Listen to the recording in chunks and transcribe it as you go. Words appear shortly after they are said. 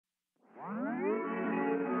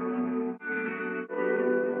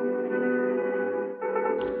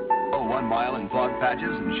mile in fog patches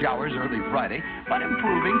and showers early Friday, but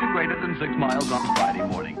improving to greater than 6 miles on Friday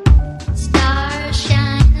morning. Stars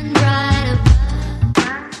shining bright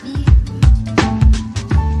above me.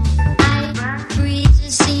 I breathe to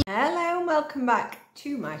see. Hello and welcome back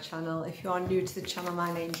to my channel. If you are new to the channel,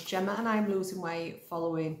 my name's Gemma and I'm losing weight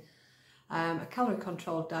following a calorie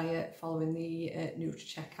controlled diet following the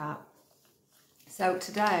NutriCheck app. So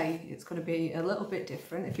today it's going to be a little bit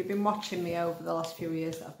different. If you've been watching me over the last few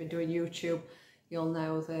years that I've been doing YouTube, you'll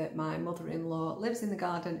know that my mother-in-law lives in the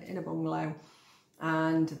garden in a bungalow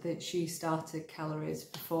and that she started calories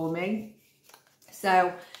before me.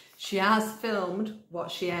 So she has filmed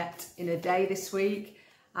what she ate in a day this week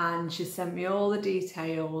and she sent me all the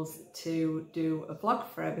details to do a vlog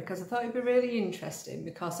for her because I thought it'd be really interesting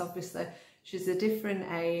because obviously she's a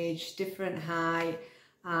different age, different height,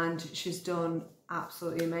 and she's done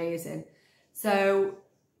absolutely amazing. So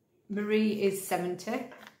Marie is 70.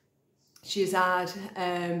 She's had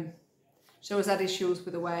she always had issues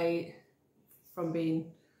with the weight from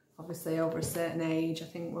being obviously over a certain age. I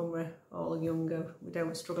think when we're all younger we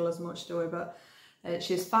don't struggle as much, do we? But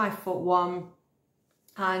she's 5'1",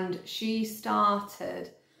 and she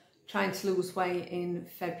started trying to lose weight in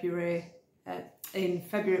February. In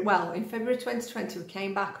February 2020 we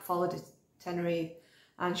came back, followed it to Tenerife,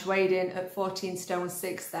 and she weighed in at 14 stone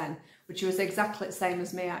 6 then, which was exactly the same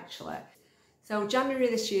as me actually. So January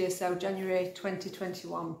this year, so January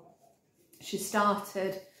 2021, she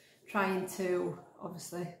started trying to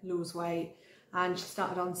obviously lose weight and she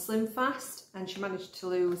started on Slim Fast and she managed to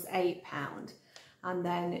lose 8 pounds, and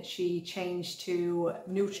then she changed to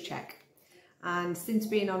NutriCheck. And since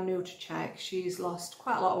being on NutriCheck, she's lost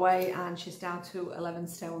quite a lot of weight and she's down to 11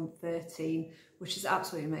 stone 13, which is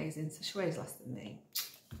absolutely amazing. So she weighs less than me.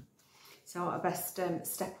 So I best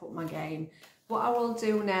step up my game. What I will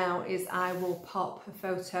do now is I will pop a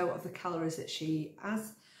photo of the calories that she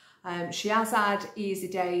has. She has had easy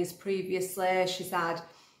days previously. She's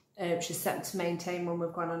set to maintain when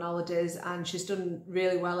we've gone on holidays and she's done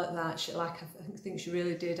really well at that. I think she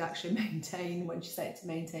really did actually maintain when she set to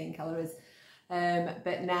maintain calories.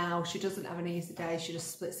 But now she doesn't have an easy day, she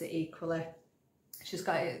just splits it equally. She's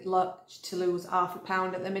got to lose ½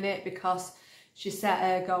 pound at the minute because she set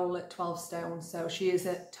her goal at 12 stone, so she is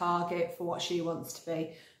at target for what she wants to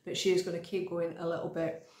be, but she is going to keep going a little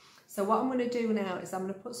bit. So what I'm going to do now is I'm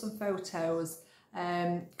going to put some photos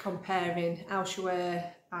comparing how she were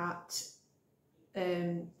at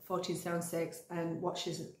 14 stone 6 and what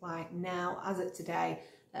she's like now as of today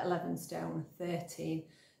at 11 stone 13.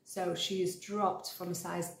 So she's dropped from a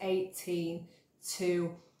size 18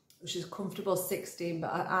 to, which is comfortable 16,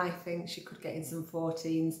 but I think she could get in some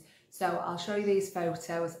 14s. So I'll show you these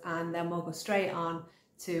photos and then we'll go straight on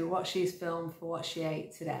to what she's filmed for what she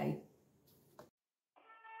ate today.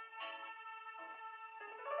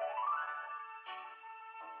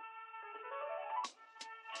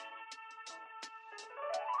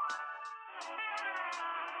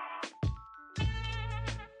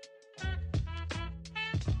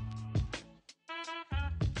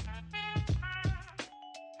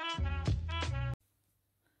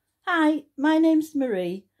 Hi, my name's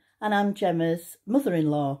Marie and I'm Gemma's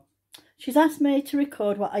mother-in-law. She's asked me to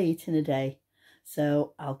record what I eat in a day,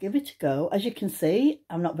 so I'll give it a go. As you can see,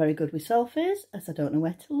 I'm not very good with selfies as I don't know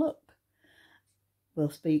where to look.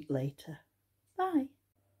 We'll speak later. Bye.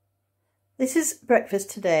 This is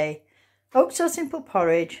breakfast today. Oats or simple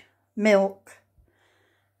porridge, milk,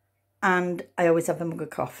 and I always have a mug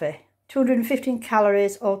of coffee. 215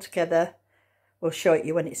 calories altogether. We'll show it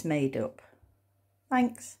you when it's made up.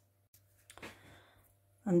 Thanks.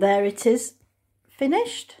 And there it is,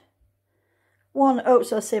 finished. 1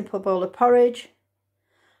 oats or simple bowl of porridge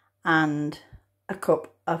and a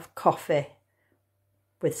cup of coffee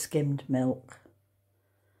with skimmed milk.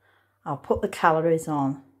 I'll put the calories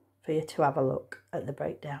on for you to have a look at the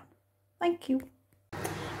breakdown. Thank you.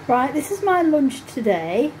 Right, this is my lunch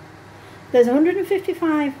today. There's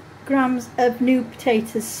 155 grams of new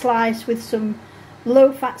potatoes sliced with some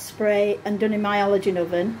low fat spray and done in my Ologen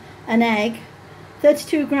oven, an egg,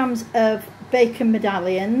 32 grams of bacon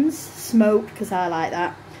medallions, smoked because I like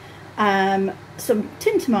that, some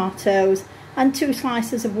tin tomatoes and 2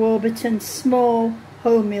 slices of Warburton small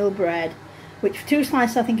wholemeal bread, which for 2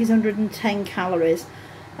 slices I think is 110 calories.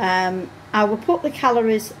 I will put the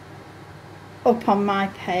calories up on my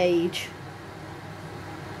page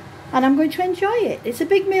and I'm going to enjoy it. It's a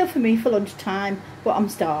big meal for me for lunchtime, but I'm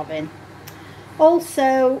starving.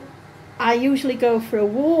 Also, I usually go for a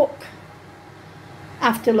walk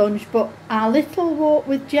after lunch, but our little walk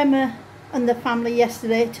with Gemma and the family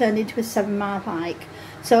yesterday turned into a 7-mile hike,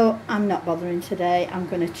 so I'm not bothering today. I'm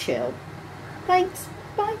going to chill. Thanks,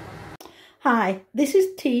 bye. Hi, this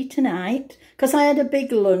is tea tonight. Because I had a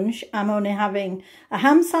big lunch, I'm only having a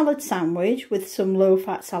ham salad sandwich with some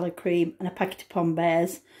low-fat salad cream and a packet of Pom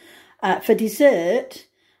Bears. For dessert,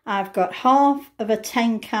 I've got half of a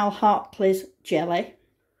 10-cal Hartley's jelly,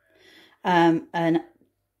 an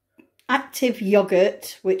active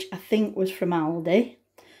yoghurt, which I think was from Aldi,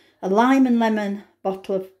 a lime and lemon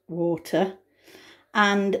bottle of water,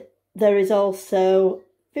 and there is also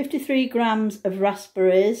 53 grams of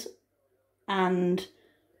raspberries and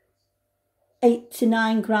 8 to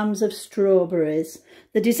 9 grams of strawberries.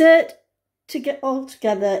 The dessert to get all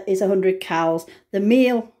together is 100 calories. The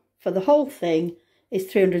meal for the whole thing is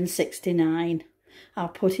 369. I'll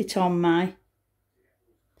put it on my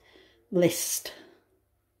list.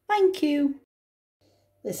 Thank you.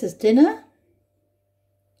 This is dinner,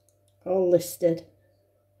 all listed.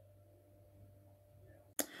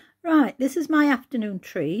 Right, this is my afternoon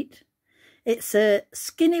treat. It's a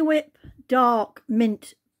Skinny Whip dark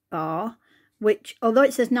mint bar, which, although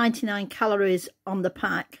it says 99 calories on the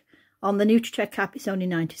pack, on the NutriCheck app it's only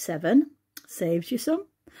 97, saves you some.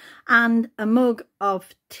 And a mug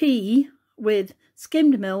of tea with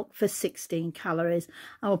skimmed milk for 16 calories.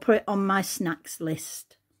 I will put it on my snacks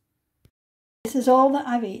list. This is all that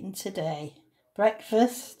I've eaten today.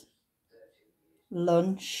 Breakfast,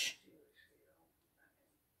 lunch,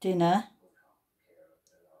 dinner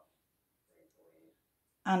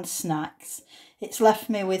and snacks. It's left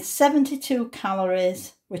me with 72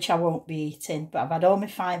 calories, which I won't be eating, but I've had only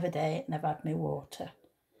 5 a day and I've had my water.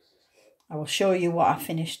 I will show you what I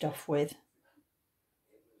finished off with.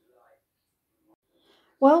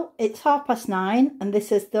 Well, it's 9:30 and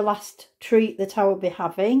this is the last treat that I will be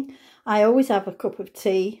having. I always have a cup of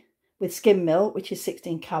tea with skim milk, which is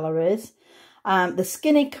 16 calories. The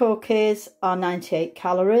skinny cookies are 98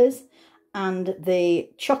 calories, and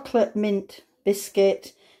the chocolate mint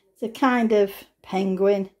biscuit, it's a kind of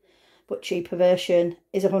penguin but cheaper version,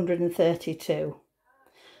 is 132.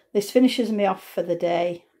 This finishes me off for the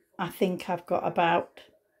day. I think I've got about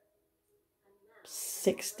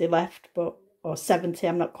 60 left, or 70,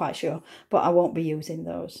 I'm not quite sure, but I won't be using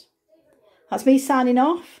those. That's me signing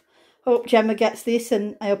off. Hope Gemma gets this,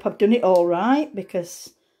 and I hope I've done it all right,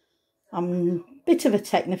 because I'm a bit of a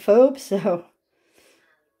technophobe, so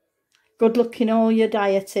good luck in all your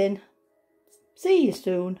dieting. See you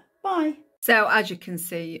soon. Bye. So as you can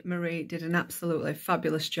see, Marie did an absolutely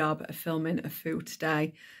fabulous job of filming a food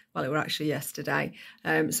today. Well, it were actually yesterday.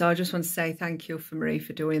 So I just want to say thank you for Marie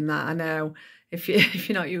for doing that. I know if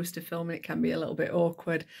you're not used to filming, it can be a little bit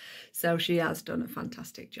awkward. So she has done a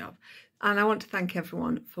fantastic job. And I want to thank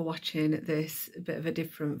everyone for watching this bit of a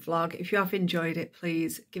different vlog. If you have enjoyed it,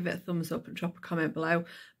 please give it a thumbs up and drop a comment below.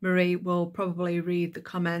 Marie will probably read the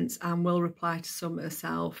comments and will reply to some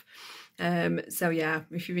herself. So yeah,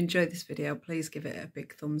 if you've enjoyed this video, please give it a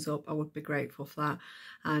big thumbs up. I would be grateful for that.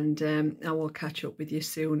 And I will catch up with you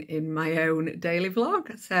soon in my own daily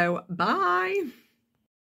vlog. So bye.